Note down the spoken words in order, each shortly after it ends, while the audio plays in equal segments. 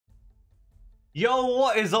Yo,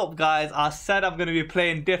 what is up, guys? I said I'm going to be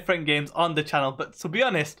playing different games on the channel, but to be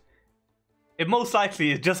honest, it most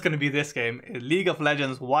likely is just going to be this game, League of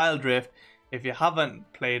Legends Wild Rift. If you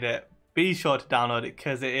haven't played it, be sure to download it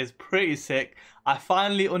because it is pretty sick. I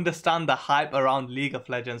finally understand the hype around League of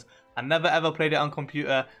Legends. I never ever played it on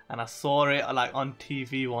computer, and I saw it like on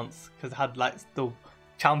TV once because it had like the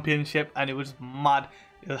championship and it was mad.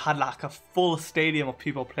 It had like a full stadium of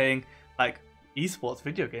people playing like esports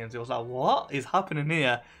video games. It was like, what is happening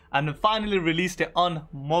here? And then finally released it on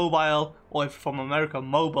mobile, or if from America,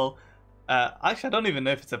 mobile. Actually, I don't even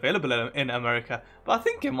know if it's available in America, but I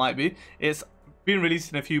think it might be. It's been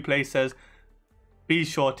released in a few places. Be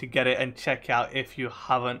sure to get it and check it out if you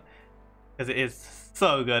haven't, because it is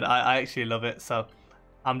so good. I actually love it. So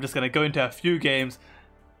I'm just going to go into a few games,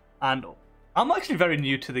 and I'm actually very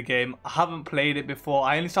new to the game. I haven't played it before.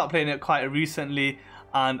 I only started playing it quite recently,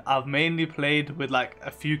 and I've mainly played with like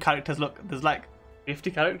a few characters. Look, there's like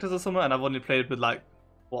 50 characters or something, and I've only played with like,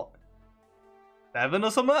 what, 7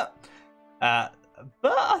 or something? But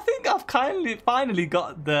I think I've finally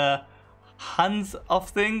got the hands of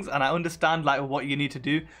things, and I understand like what you need to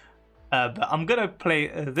do. But I'm gonna play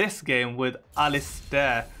this game with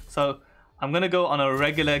Alistar. So I'm gonna go on a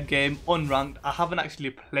regular game, unranked. I haven't actually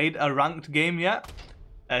played a ranked game yet.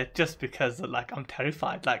 Just because like I'm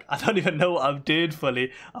terrified, like I don't even know what I'm doing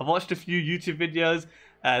fully. I've watched a few YouTube videos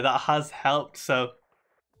that has helped. So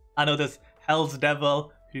I know there's Hell's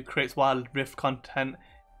Devil who creates Wild Rift content.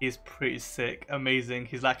 He's pretty sick, amazing.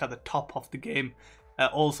 He's like at the top of the game.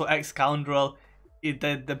 Also Scoundrel,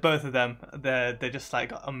 they're both of them. They're just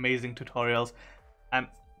like got amazing tutorials. And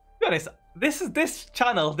to be honest, this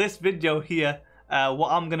channel, this video here,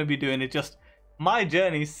 what I'm gonna be doing is just my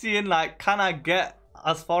journey, seeing like can I get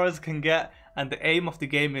as far as I can get, and the aim of the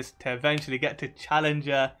game is to eventually get to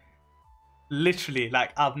Challenger. Literally,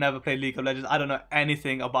 like I've never played League of Legends. I don't know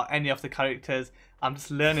anything about any of the characters. I'm just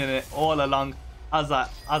learning it all along as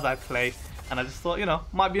I play, and I just thought, you know,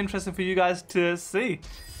 might be interesting for you guys to see.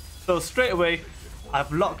 So straight away,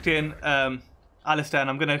 I've locked in Alistar, and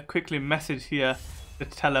I'm gonna quickly message here to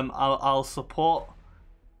tell him I'll support.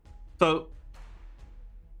 So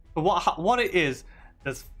what it is,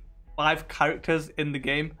 there's 5 characters in the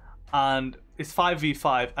game, and it's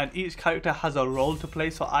 5v5, and each character has a role to play.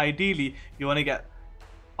 So ideally you want to get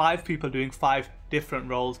 5 people doing 5 different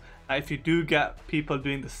roles. Now if you do get people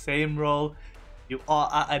doing the same role, you are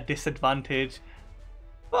at a disadvantage.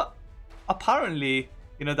 But apparently,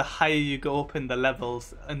 you know, the higher you go up in the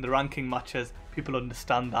levels in the ranking matches, people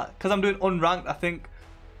understand that. Because I'm doing unranked, I think,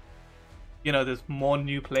 you know, there's more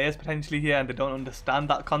new players potentially here, and they don't understand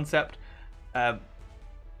that concept.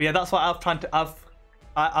 But yeah, that's why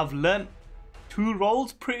I've learned 2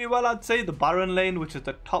 roles pretty well, I'd say. The Baron lane, which is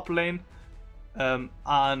the top lane,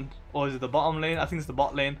 or is it the bottom lane? I think it's the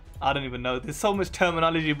bot lane. I don't even know. There's so much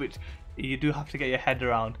terminology which you do have to get your head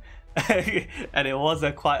around. And it was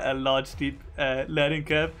quite a large, steep learning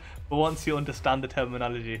curve. But once you understand the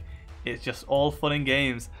terminology, it's just all fun and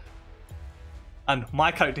games. And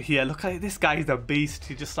my character here, look at this guy, he's a beast.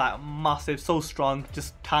 He's just like massive, so strong,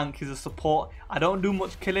 just tank. He's a support. I don't do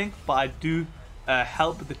much killing, but I do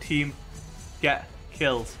help the team get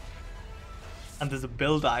kills. And there's a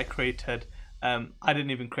build that I created. I didn't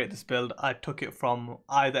even create this build. I took it from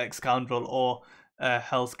either Scoundrel or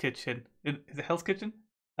Hell's Kitchen. Is it Hell's Kitchen?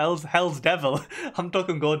 Hell's Devil. I'm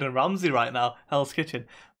talking Gordon Ramsay right now. Hell's Kitchen.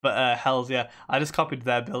 But Hell's, yeah. I just copied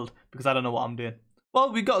their build because I don't know what I'm doing.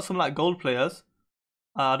 Well, we got some like gold players.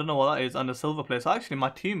 I don't know what that is, and a silver player. So actually my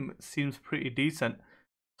team seems pretty decent.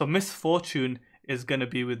 So Misfortune is going to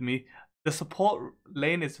be with me. The support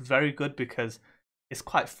lane is very good because it's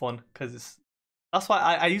quite fun. That's why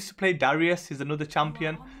I used to play Darius. He's another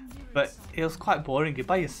champion. But it was quite boring. You're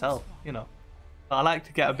by yourself, you know. But I like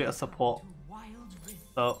to get a bit of support.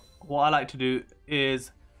 So what I like to do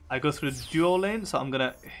is I go through the duo lane. So I'm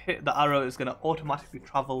going to hit the arrow. It's going to automatically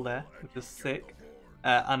travel there, which is sick.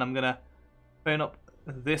 And I'm going to train up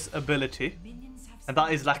this ability, and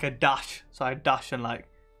that is like a dash. So I dash and like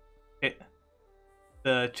hit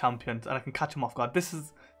the champions, and I can catch them off guard. This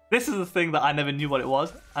is the thing that I never knew what it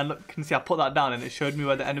was. And look, you can see I put that down and it showed me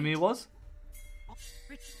where the enemy was.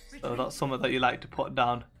 So that's something that you like to put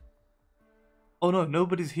down. Oh no,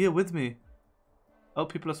 nobody's here with me. Oh,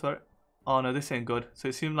 people are swearing. Oh no, this ain't good. So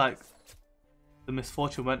it seemed like the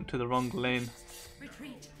Misfortune went to the wrong lane.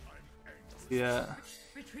 Yeah.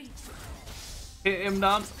 Hit him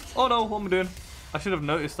down. Oh no, what am I doing? I should have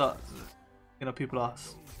noticed that, you know, people are...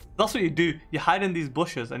 That's what you do. You hide in these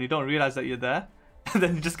bushes and you don't realize that you're there. And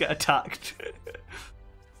then you just get attacked.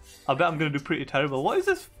 I bet I'm going to do pretty terrible. What is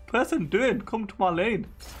this person doing? Come to my lane.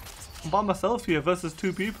 I'm by myself here versus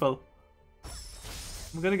 2 people.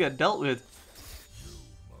 I'm gonna get dealt with.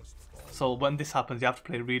 So when this happens, you have to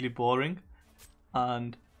play really boring,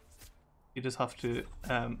 and you just have to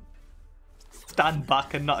stand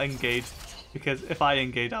back and not engage, because if I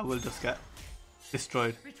engage, I will just get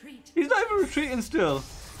destroyed. He's not even retreating still.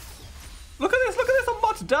 Look at this! Look at this! I'm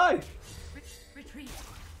about to die.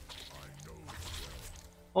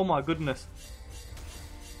 Oh my goodness.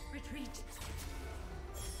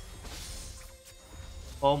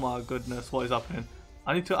 Oh my goodness, what is happening?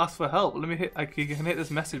 I need to ask for help. Let me hit, you can hit this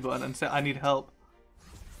message button and say I need help.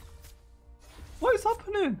 What is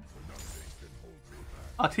happening?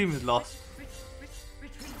 Our team is lost.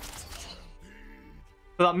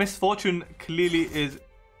 So that misfortune clearly is...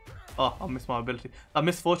 Oh, I missed my ability. That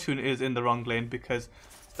misfortune is in the wrong lane, because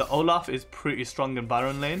the Olaf is pretty strong in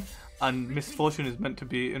Baron lane, and misfortune is meant to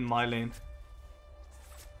be in my lane.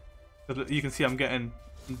 So you can see I'm getting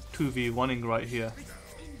 2v1ing right here.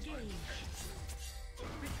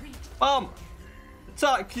 Bam!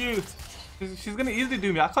 Attack you! She's gonna easily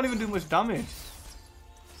do me. I can't even do much damage.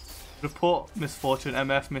 Report misfortune,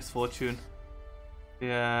 MF misfortune.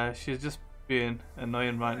 Yeah, she's just being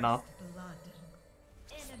annoying right now.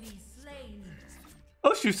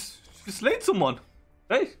 Oh, she slayed someone.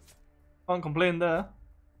 Hey, can't complain there.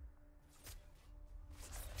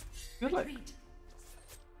 You're like...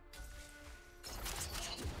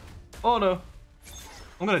 Oh no,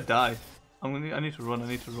 I'm gonna die. I need to run. I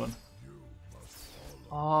need to run.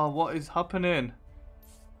 Oh, what is happening?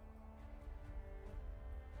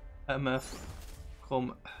 MF,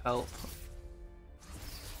 come help.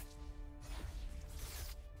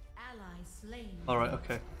 Alright,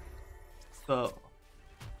 okay. So,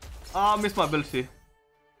 I missed my ability.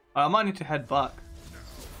 I might need to head back.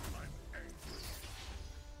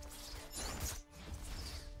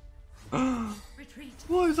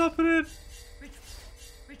 What is happening?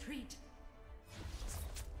 Retreat.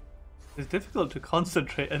 It's difficult to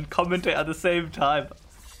concentrate and commentate at the same time.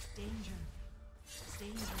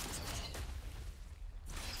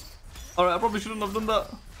 Alright, I probably shouldn't have done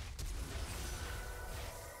that.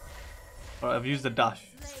 Alright, I've used the dash.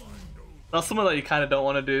 That's something that you kind of don't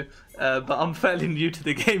want to do, but I'm fairly new to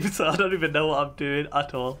the game, so I don't even know what I'm doing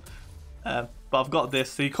at all. But I've got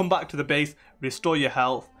this, so you come back to the base, restore your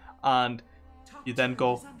health, and you then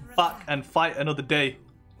go back and fight another day.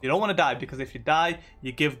 You don't want to die, because if you die,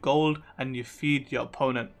 you give gold and you feed your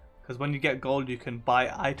opponent. Because when you get gold, you can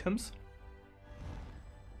buy items.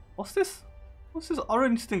 What's this? What's this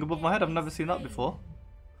orange thing above my head? I've never seen that before.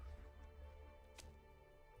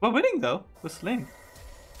 We're winning though. We're slaying.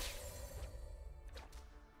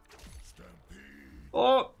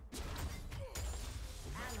 Oh!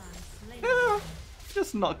 Yeah,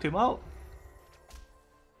 just knocked him out.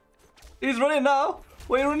 He's running now.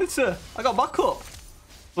 Where are you running to? I got backup.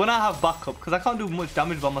 When I have backup, because I can't do much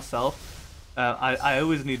damage by myself, I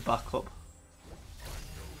always need backup.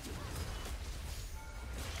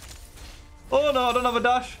 Oh no, I don't have a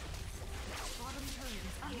dash.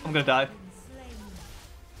 I'm gonna die.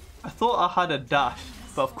 I thought I had a dash,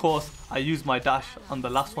 but of course I used my dash on the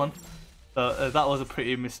last one. So that was a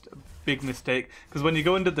pretty big mistake, because when you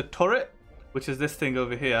go into the turret, which is this thing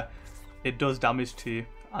over here, it does damage to you,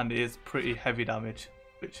 and it is pretty heavy damage,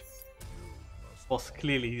 which of course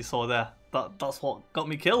clearly you saw there. That's what got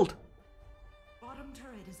me killed.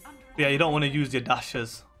 Yeah, you don't want to use your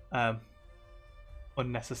dashes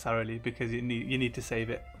unnecessarily, because you need to save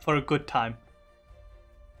it for a good time.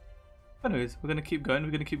 Anyways, we're gonna keep going.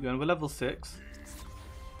 We're level 6.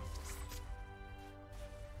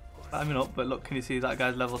 Climbing up, but look, can you see that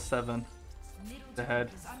guy's level 7? The head.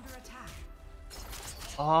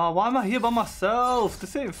 Oh, why am I here by myself?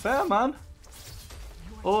 This ain't fair, man.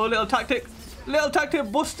 Oh, little tactic,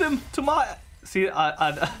 bust him to my... See,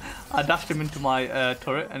 I dashed him into my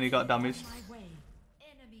turret and he got damaged.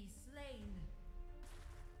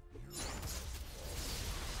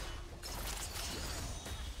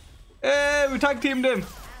 Hey, we tag teamed him.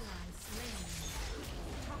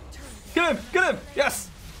 Get him, yes.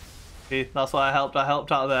 See, that's why I helped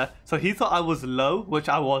out there. So he thought I was low, which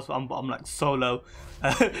I was. I'm like so low.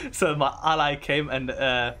 So my ally came and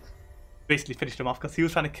basically finished him off, because he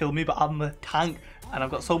was trying to kill me, but I'm a tank and I've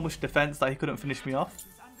got so much defense that he couldn't finish me off.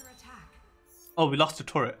 Oh, we lost a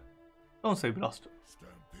turret. Don't say we lost.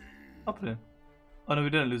 Happening. Oh no, we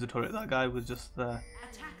didn't lose a turret. That guy was just there.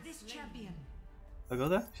 Attack this champion. Should I go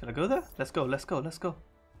there? Should I go there? Let's go.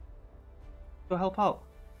 Go help out.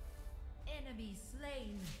 Enemy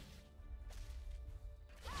slain.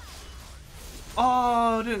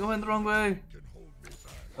 Oh, dude, I went the wrong way.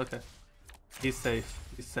 Okay. He's safe.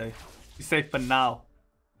 He's safe for now.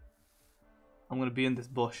 I'm gonna be in this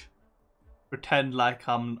bush. Pretend like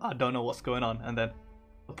I don't know what's going on, and then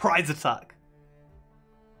surprise attack.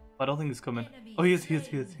 I don't think he's coming. Oh, he is.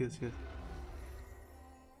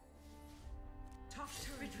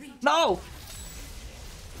 No!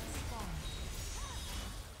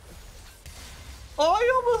 Oh,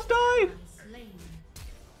 I almost died!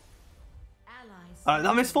 Alright,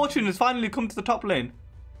 that misfortune has finally come to the top lane.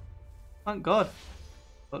 Thank God.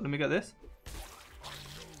 Oh, let me get this.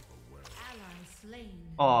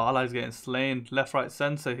 Oh, ally's getting slain. Left, right,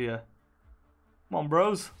 center here. Come on,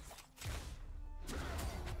 bros.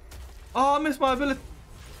 Oh, I missed my ability.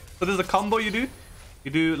 So there's a combo you do.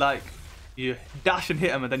 You do like, you dash and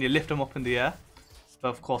hit him and then you lift him up in the air. But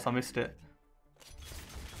of course I missed it.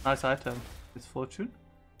 Nice item. Misfortune.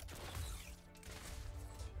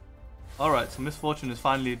 Alright, so Misfortune has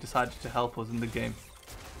finally decided to help us in the game.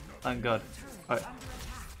 Thank God. Alright.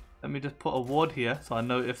 Let me just put a ward here so I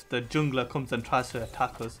know if the jungler comes and tries to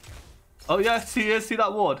attack us. Oh yeah, see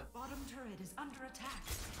that ward?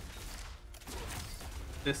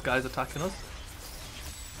 This guy's attacking us.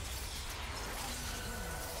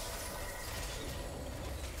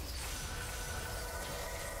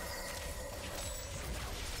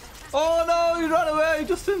 Oh no, he ran away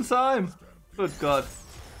just in time. Good God.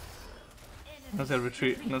 I'm gonna say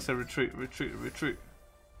retreat. I'm gonna say retreat.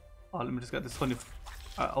 Oh, let me just get this honey.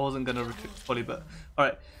 I wasn't gonna retreat fully, but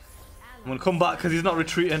alright. I'm gonna come back because he's not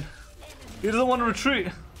retreating. He doesn't want to retreat.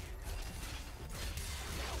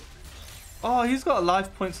 Oh, he's got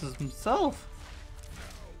life points as himself.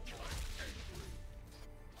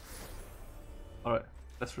 Alright,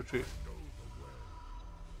 let's retreat.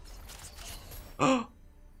 So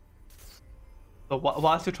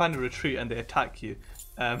whilst you're trying to retreat and they attack you,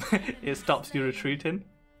 it stops you retreating.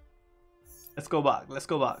 Let's go back.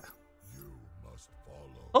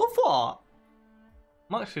 So far,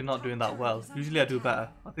 I'm actually not doing that well. Usually I do better.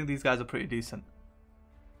 I think these guys are pretty decent.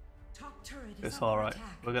 It's all right.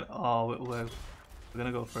 We're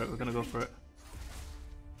gonna go for it.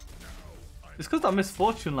 It's because that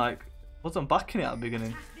Misfortune like wasn't backing it at the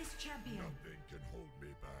beginning.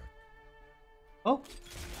 Oh,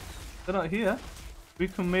 they're not here. We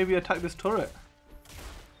can maybe attack this turret.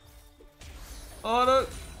 Oh no!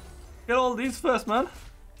 Get all these first, man.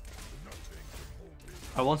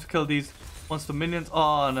 I want to kill these. Once the minions.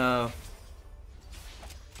 Oh no!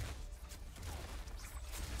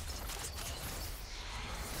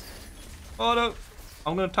 Oh no!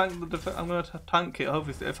 I'm gonna tank the. I'm gonna tank it.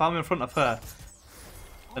 Hopefully, if I'm in front of her,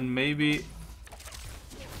 then maybe.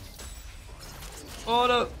 Oh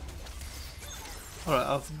no! All right,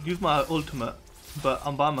 I've used my ultimate, but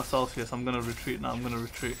I'm by myself here, so I'm gonna retreat now.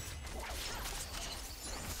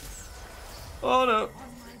 Oh no!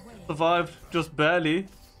 Survived just barely.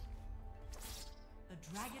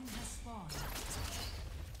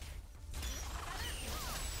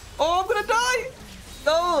 Oh, I'm gonna die!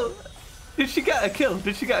 No! Did she get a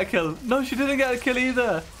kill? No, she didn't get a kill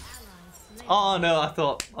either. Oh no, I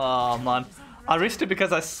thought, oh man. I risked it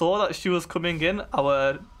because I saw that she was coming in,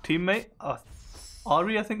 our teammate,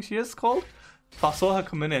 Ari I think she is called. So I saw her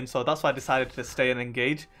coming in, so that's why I decided to stay and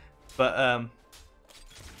engage. But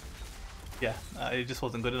yeah, it just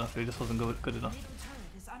wasn't good enough.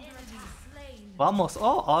 Vamos.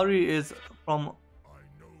 Oh, Ari is from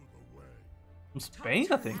Spain,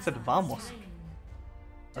 I think. It said Vamos.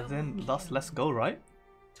 As in, let's go, right?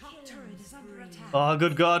 Oh,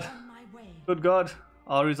 good God.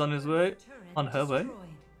 Ari's on his way. On her way.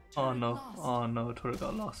 Oh no, turret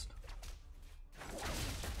got lost.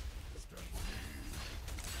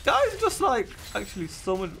 Guys, just like actually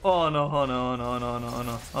so much. Oh no.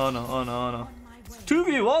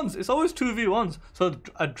 2v1s. It's always 2v1s. So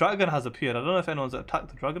a dragon has appeared. I don't know if anyone's attacked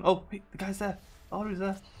the dragon. Oh, wait, the guy's there. Ari's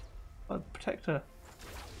there. I'll protect her.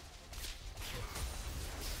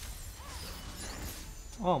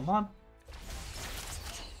 Oh man.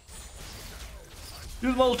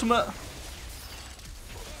 Use my ultimate.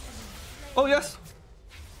 Oh yes.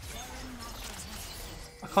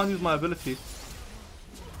 I can't use my ability.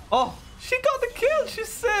 Oh, she got the kill. She's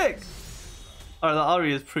sick. Alright, that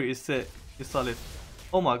Ari is pretty sick. She's solid.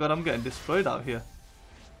 Oh my God, I'm getting destroyed out here.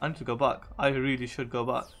 I need to go back. I really should go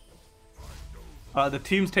back. Alright, the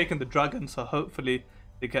team's taking the dragon, so hopefully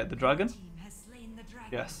they get the dragon.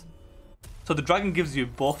 Yes. So the dragon gives you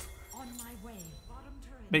buff.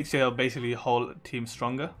 Makes your basically whole team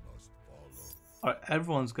stronger. Alright,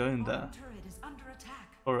 everyone's going there.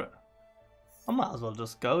 Alright. I might as well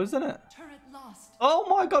just go, isn't it? Oh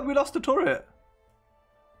my God, we lost the turret.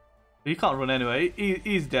 He can't run anyway.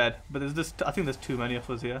 He's dead. But there's just, I think there's too many of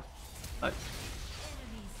us here. Like,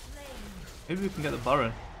 maybe we can get the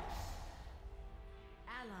Baron.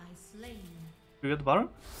 we get the Baron?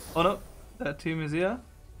 Oh no, their team is here.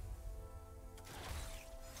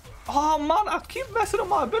 Oh man, I keep messing up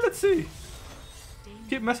my ability.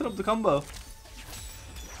 Keep messing up the combo.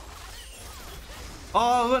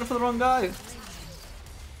 Oh, I went for the wrong guy.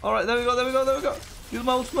 Alright, there we go, there we go, there we go. Use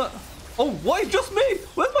my ultimate. Oh, why just me?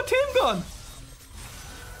 Where's my team gone?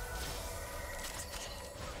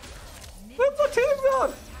 Where's my team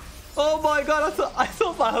gone? Oh my god, I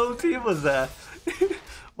thought my whole team was there.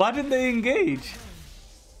 Why didn't they engage?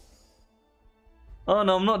 Oh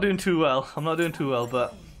no, I'm not doing too well. I'm not doing too well,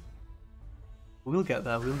 but we'll get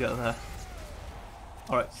there, we'll get there.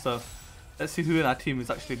 Alright, so let's see who in our team is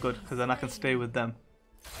actually good, because then I can stay with them.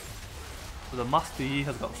 So the Master Yi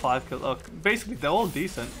has got 5 kills. Oh, basically, they're all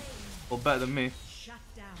decent, or better than me.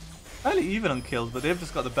 Fairly even on kills, but they've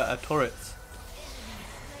just got the better turrets.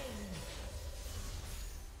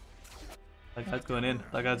 That guy's going in.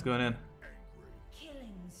 That guy's going in.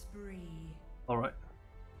 Alright.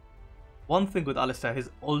 One thing with Alistar, his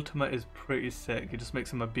ultimate is pretty sick. It just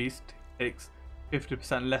makes him a beast. Takes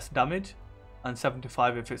 50% less damage and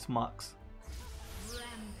 75 if it's max.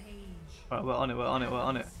 Alright, we're on it, we're on it, we're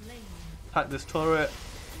on it. Attack this turret.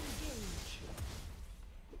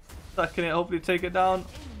 Stacking it, hopefully take it down.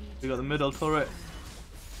 We got the middle turret.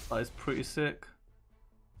 That is pretty sick.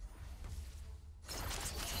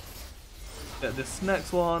 Get this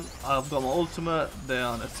next one. I've got my ultimate. They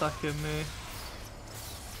aren't attacking me.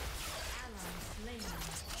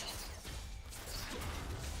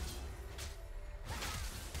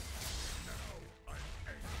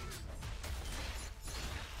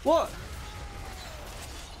 What?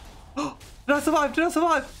 Did I survive? Did I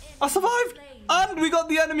survive? I survived! And we got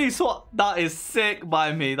the enemy! So that is sick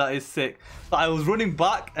by me. That is sick. But I was running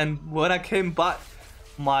back, and when I came back,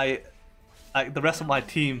 the rest of my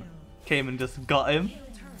team came and just got him.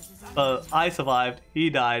 So I survived, he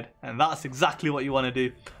died, and that's exactly what you want to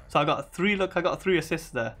do. So I got 3, look, I got 3 assists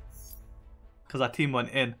there. Because our team went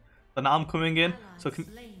in. So now I'm coming in. So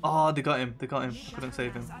oh, they got him. They got him. I couldn't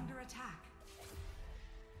save him.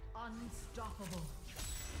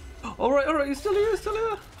 Alright, alright, he's still here, he's still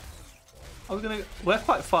here. I was gonna. We're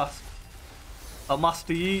quite fast.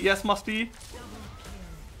 Master Yi, yes, Master Yi.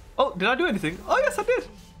 Oh, did I do anything? Oh, yes, I did.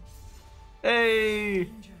 Hey.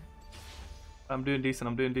 I'm doing decent,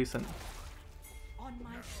 I'm doing decent.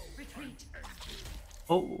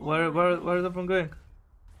 Oh, where is everyone going?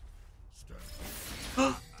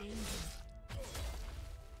 Run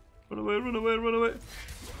away, run away, run away.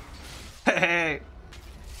 Hey.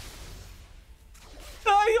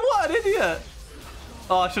 Oh, what an idiot!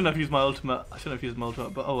 Oh, I shouldn't have used my ultimate. I shouldn't have used my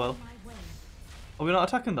ultimate, but oh well. Are we not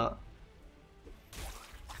attacking that?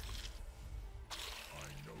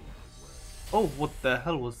 Oh, what the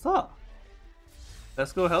hell was that?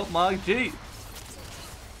 Let's go help Mark G.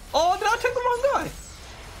 Oh, did I take the wrong guy?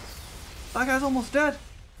 That guy's almost dead.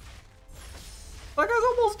 That guy's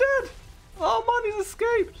almost dead. Oh man, he's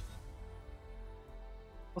escaped.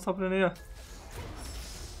 What's happening here?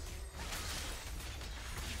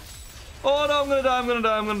 Oh no, I'm gonna die, I'm gonna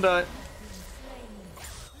die, I'm gonna die.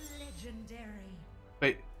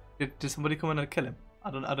 Wait, did somebody come in and kill him?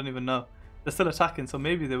 I don't even know. They're still attacking, so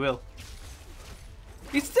maybe they will.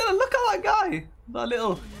 He's still, look at that guy! That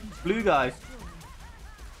little blue guy.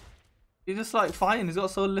 He's just like fine, he's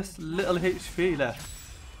got so little HP left.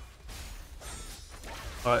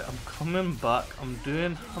 Alright, I'm coming back. I'm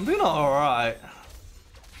doing alright.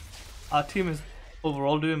 Our team is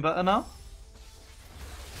overall doing better now.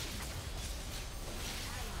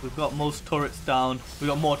 We've got most turrets down. We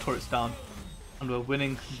got more turrets down. And we're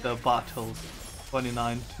winning the battles.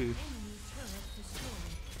 29 to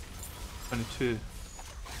 22.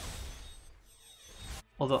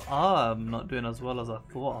 Although I'm not doing as well as I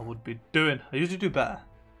thought I would be doing. I usually do better.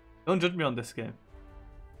 Don't judge me on this game.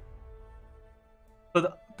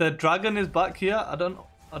 But the dragon is back here. I don't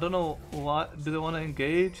know why. Do they want to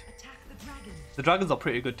engage? The dragons are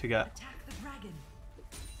pretty good to get.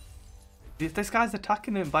 This guy's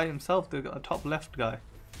attacking him by himself. They've got a top left guy.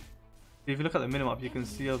 If you look at the minimap, you can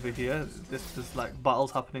see over here. There's like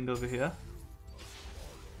battles happening over here.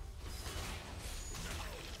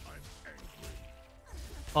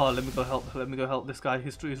 Oh, let me go help. Let me go help this guy.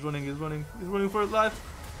 He's running. He's running for his life.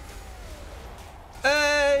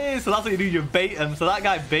 Hey! So that's what you do. You bait him. So that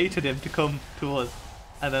guy baited him to come to us,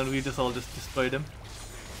 and then we just all destroyed him.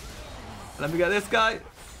 Let me get this guy.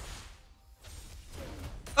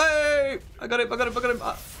 Hey! I got him, I got him, I got him.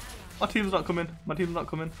 My team's not coming. My team's not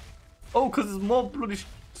coming. Oh, because there's more bloody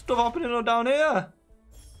stuff happening down here.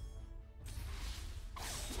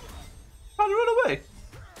 Run away.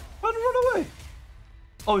 Run away.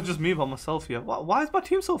 Oh, it's just me by myself here. Why is my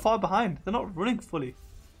team so far behind? They're not running fully.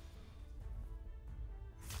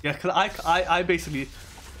 Yeah, because I basically...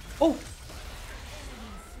 Oh!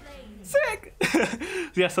 Sick!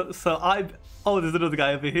 Yeah, so I... Oh, there's another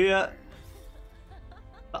guy over here.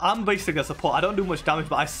 I'm basically a support. I don't do much damage,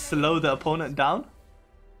 but I slow the opponent down.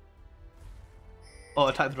 Oh,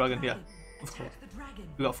 attack the dragon here. Of course.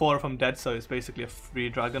 We got 4 of them dead, so it's basically a free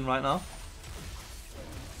dragon right now.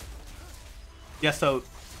 Yeah, so...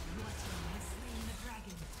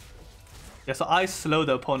 Yeah, so I slow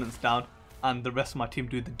the opponents down, and the rest of my team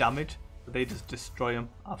do the damage. So they just destroy them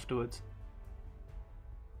afterwards.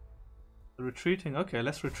 Retreating? Okay,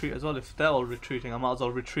 let's retreat as well. If they're all retreating, I might as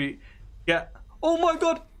well retreat. Yeah. Oh my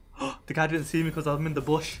god! The guy didn't see me because I'm in the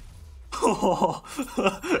bush.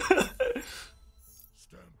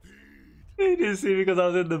 He didn't see me because I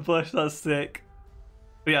was in the bush. That's sick.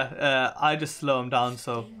 But yeah, I just slow him down,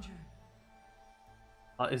 so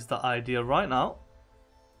that is the idea right now.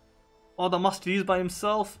 Oh, the Master Yi's by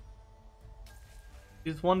himself.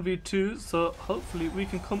 He's 1v2, so hopefully we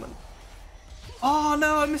can come and... Oh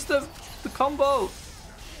no, I missed the combo.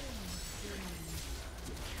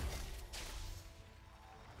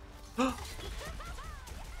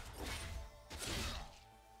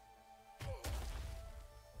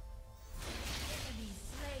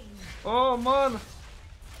 Oh man.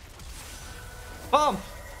 Bam!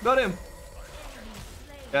 Got him.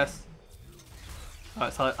 Yes.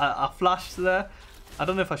 Alright, so I flashed there. I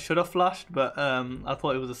don't know if I should have flashed, but I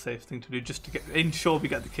thought it was a safe thing to do just to ensure we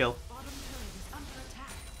get the kill.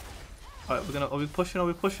 Alright, are we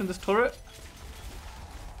pushing this turret?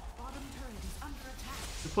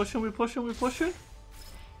 We're pushing.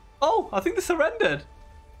 Oh, I think they surrendered.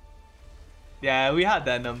 Yeah, we had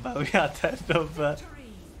their number.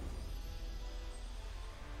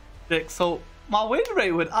 So my win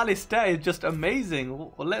rate with Alistar is just amazing.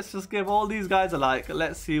 Well, let's just give all these guys a like.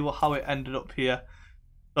 Let's see how it ended up here.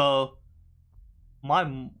 So my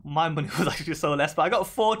money was actually so less, but I got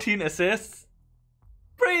 14 assists.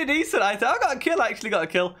 Pretty decent, I think. I got a kill. I actually got a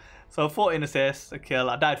kill. So 14 assists, a kill.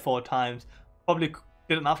 I died 4 times. Probably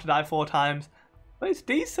didn't have to die 4 times, but it's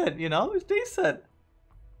decent, you know. It's decent.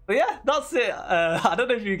 But yeah, that's it. I don't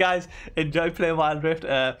know if you guys enjoy playing Wild Rift.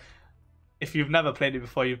 If you've never played it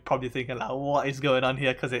before, you're probably thinking like, what is going on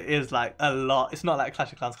here? Because it is like a lot. It's not like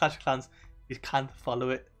Clash of Clans. Clash of Clans, you can follow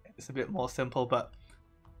it. It's a bit more simple, but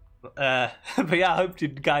yeah, I hope you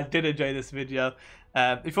guys did enjoy this video.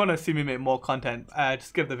 If you want to see me make more content,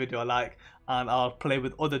 just give the video a like, and I'll play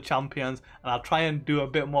with other champions, and I'll try and do a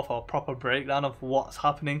bit more of a proper breakdown of what's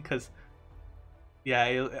happening, because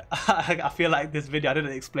yeah, I feel like this video I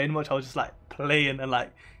didn't explain much. I was just like playing and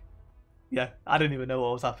like, yeah, I didn't even know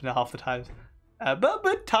what was happening half the times. But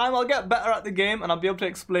with time, I'll get better at the game, and I'll be able to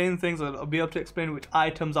explain things. I'll be able to explain which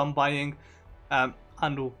items I'm buying, and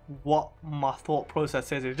what my thought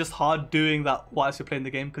process is. It's just hard doing that whilst you're playing the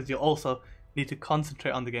game, because you also need to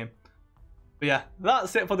concentrate on the game. But yeah,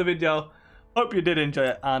 that's it for the video. Hope you did enjoy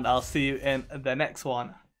it, and I'll see you in the next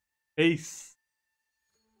one. Peace.